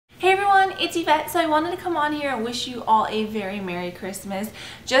everyone, it's Yvette. So I wanted to come on here and wish you all a very Merry Christmas,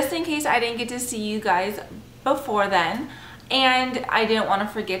 just in case I didn't get to see you guys before then, and I didn't want to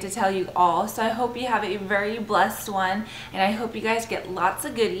forget to tell you all. So I hope you have a very blessed one, and I hope you guys get lots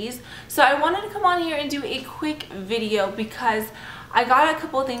of goodies. So I wanted to come on here and do a quick video because I got a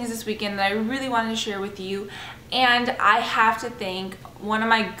couple of things this weekend that I really wanted to share with you, and I have to thank one of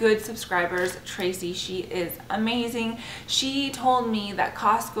my good subscribers, Tracy. She is amazing. She told me that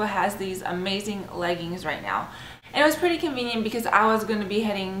Costco has these amazing leggings right now, and it was pretty convenient because I was going to be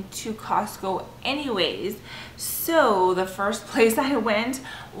heading to Costco anyways. So the first place I went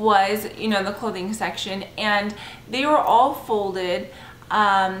was, the clothing section, and they were all folded.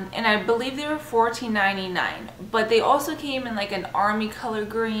 And I believe they were $14.99, but they also came in like an army color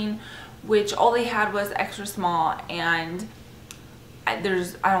green, which all they had was extra small, and I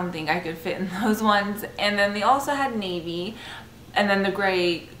don't think I could fit in those ones. And then they also had navy, and then the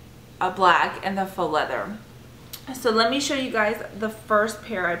gray, black, and the faux leather. So let me show you guys the first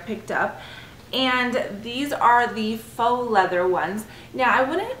pair I picked up, and these are the faux leather ones. Now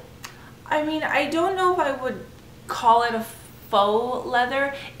I don't know if I would call it a faux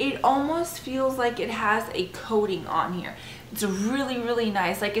leather. It almost feels like it has a coating on here. It's really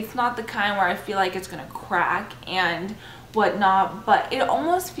nice. Like, it's not the kind where I feel like it's gonna crack and whatnot, but it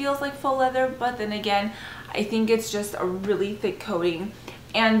almost feels like faux leather. But then again, I think it's just a really thick coating,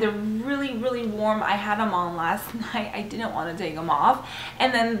 and they're really warm. I had them on last night. I didn't want to take them off.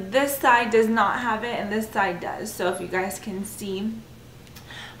 And then this side does not have it, and this side does, so if you guys can see.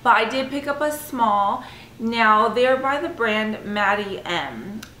 But I did pick up a small. Now, they're by the brand Maddie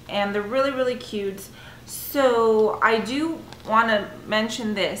M, and they're really cute. So I do want to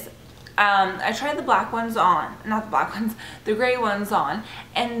mention this. I tried the black ones on, not the black ones, the gray ones on,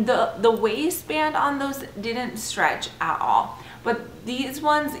 and the waistband on those didn't stretch at all. But these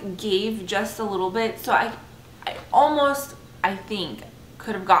ones gave just a little bit, so I almost, I think,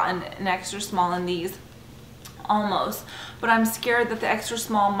 could have gotten an extra small in these. Almost. But I'm scared that the extra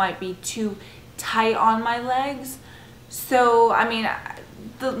small might be too tight on my legs. So I mean,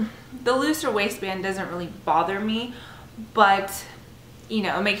 the looser waistband doesn't really bother me, but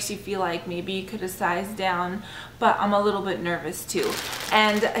it makes you feel like maybe you could have sized down. But I'm a little bit nervous too.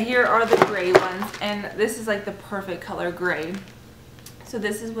 And here are the gray ones, and this is like the perfect color gray. So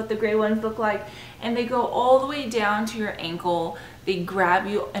this is what the gray ones look like, and they go all the way down to your ankle. They grab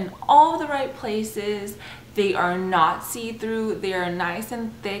you in all the right places. They are not see-through. They are nice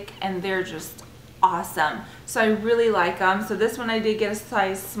and thick, and they're just awesome. So I really like them. So this one I did get a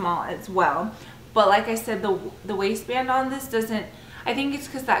size small as well. But like I said, the waistband on this doesn't, I think it's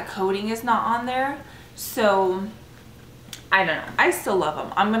because that coating is not on there. So I don't know. I still love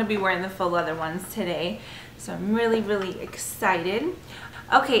them. I'm going to be wearing the faux leather ones today. So I'm really excited.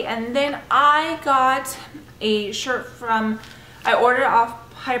 Okay, and then I got a shirt I ordered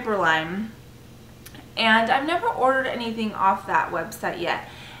off Piperlime. And I've never ordered anything off that website yet.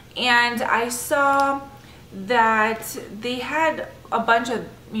 And I saw that they had a bunch of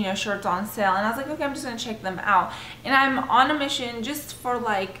shirts on sale, and I was like, okay, I'm just gonna check them out. And I'm on a mission just for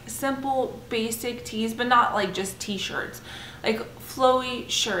like simple basic tees, but not like just t-shirts, like flowy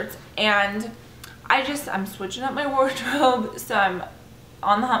shirts. And I'm switching up my wardrobe, so I'm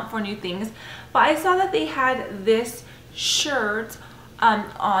on the hunt for new things. But I saw that they had this shirt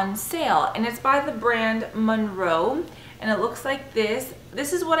on sale, and it's by the brand Monroe, and it looks like this.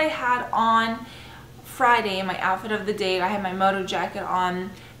 This is what I had on Friday, my outfit of the day. I had my moto jacket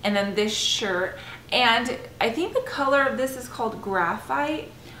on, and then this shirt, and I think the color of this is called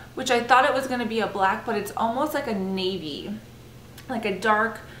Graphite, which I thought it was going to be a black, but it's almost like a navy, like a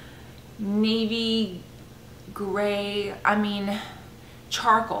dark navy gray. I mean,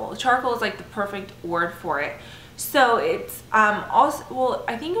 charcoal is like the perfect word for it. So it's also, well,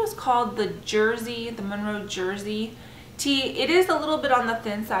 I think it was called the Monroe Jersey tee. It is a little bit on the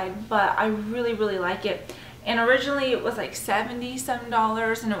thin side, but I really like it. And originally it was like $70-some,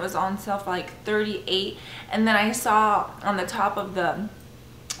 and it was on sale for like $38. And then I saw on the top of the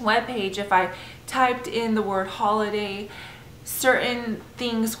webpage, if I typed in the word holiday, certain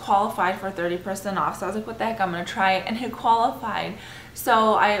things qualified for 30% off. So I was like, what the heck, I'm gonna try it, and it qualified.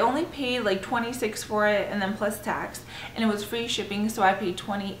 So I only paid like $26 for it, and then plus tax, and it was free shipping, so I paid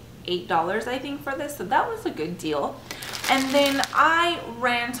 $28 I think for this, so that was a good deal. And then I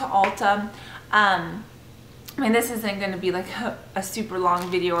ran to Ulta. I mean, this isn't going to be like a super long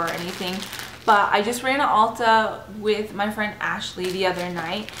video or anything, but I just ran to Ulta with my friend Ashley the other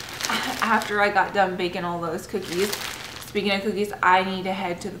night after I got done baking all those cookies. Speaking of cookies, I need to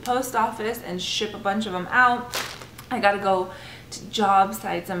head to the post office and ship a bunch of them out. I gotta go to job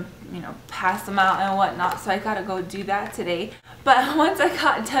sites and, you know, pass them out and whatnot. So I gotta go do that today. But once I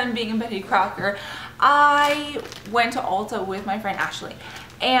got done being Betty Crocker, I went to Ulta with my friend Ashley.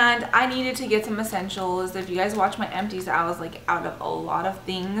 And I needed to get some essentials. If you guys watch my empties, I was like out of a lot of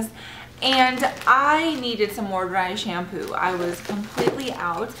things. And I needed some more dry shampoo. I was completely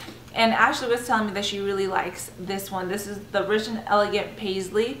out. And Ashley was telling me that she really likes this one. This is the Rich and Elegant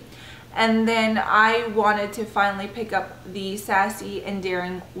Paisley. And then I wanted to finally pick up the Sassy and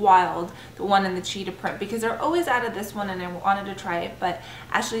Daring Wild, the one in the cheetah print, because they're always out of this one and I wanted to try it. But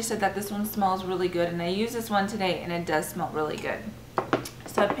Ashley said that this one smells really good, and I used this one today and it does smell really good.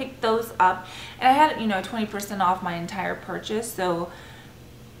 So I picked those up, and I had, you know, 20% off my entire purchase, so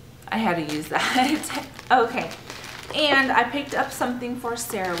I had to use that. Okay, and I picked up something for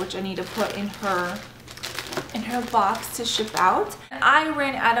Sarah, which I need to put in her box to ship out. I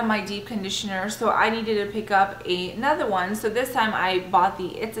ran out of my deep conditioner, so I needed to pick up another one. So this time I bought the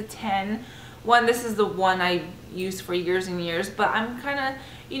It's a 10 one. This is the one I used for years and years, but I'm kind of,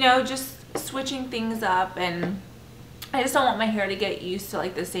 you know, just switching things up, and I just don't want my hair to get used to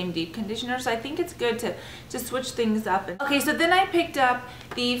like the same deep conditioner, so I think it's good to switch things up. Okay, so then I picked up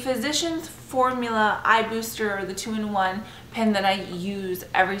the Physicians Formula Eye Booster, the 2-in-1 pen that I use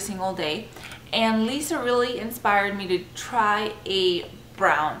every single day. And Lisa really inspired me to try a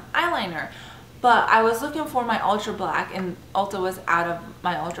brown eyeliner. But I was looking for my ultra black, and Ulta was out of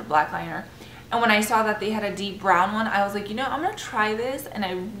my ultra black liner. And when I saw that they had a deep brown one, I was like, you know, I'm gonna try this, and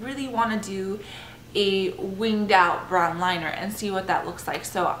I really want to do a winged out brown liner and see what that looks like.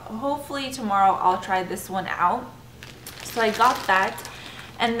 So hopefully tomorrow I'll try this one out. So I got that,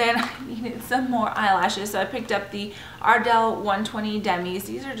 and then I needed some more eyelashes, so I picked up the Ardell 120 Demis.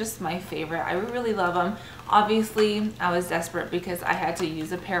 These are just my favorite. I really love them. Obviously I was desperate because I had to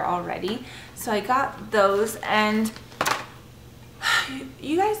use a pair already, so I got those. And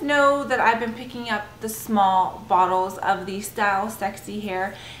you guys know that I've been picking up the small bottles of the Style Sexy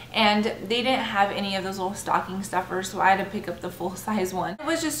Hair, and they didn't have any of those little stocking stuffers, so I had to pick up the full size one. It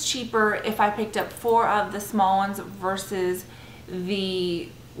was just cheaper if I picked up 4 of the small ones versus the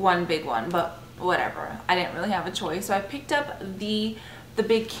one big one, but whatever, I didn't really have a choice. So I picked up the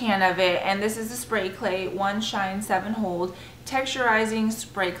big can of it, and this is the spray clay, 1 shine 7 hold texturizing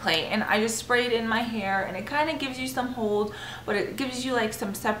spray clay, and I just sprayed in my hair, and it kind of gives you some hold, but it gives you like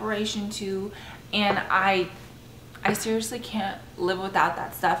some separation too. And I seriously can't live without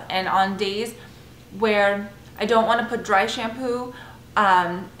that stuff. And on days where I don't want to put dry shampoo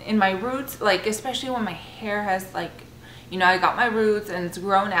in my roots, like especially when my hair has, like, you know, I got my roots and it's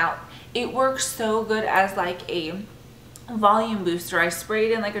grown out, it works so good as like a volume booster. I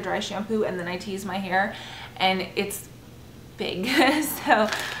spray it in like a dry shampoo, and then I tease my hair, and it's big. So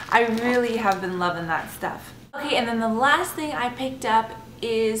I really have been loving that stuff. Okay, and then the last thing I picked up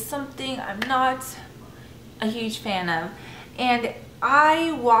is something I'm not a huge fan of, and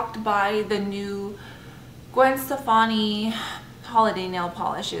I walked by the new Gwen Stefani holiday nail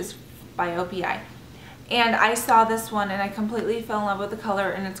polishes by OPI, and I saw this one and I completely fell in love with the color,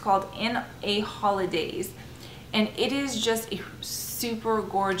 and it's called In a Holidays, and it is just a super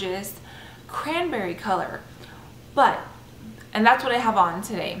gorgeous cranberry color. And that's what I have on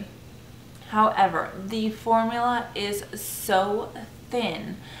today. However, the formula is so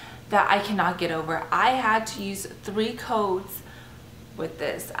thin that I cannot get over. I had to use 3 coats with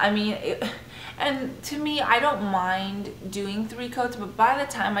this. I mean, and to me, I don't mind doing 3 coats, but by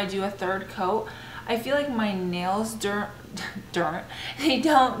the time I do a 3rd coat, I feel like my nails they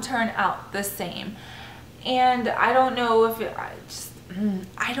don't turn out the same. And I don't know if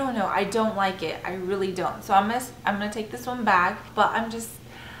I don't know, I don't like it. I really don't. So I'm gonna take this one back, but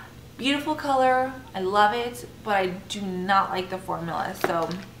beautiful color, I love it, but I do not like the formula. So,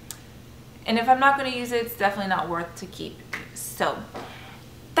 and if I'm not gonna use it, it's definitely not worth to keep. So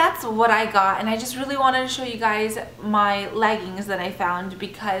that's what I got, and I just really wanted to show you guys my leggings that I found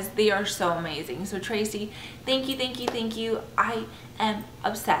because they are so amazing. So Tracy, thank you, thank you, thank you. I am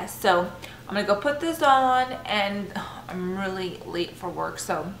obsessed. So I'm gonna go put this on, and I'm really late for work,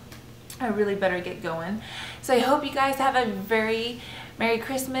 so I really better get going. So I hope you guys have a very Merry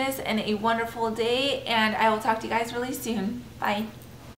Christmas and a wonderful day, and I will talk to you guys really soon. Bye.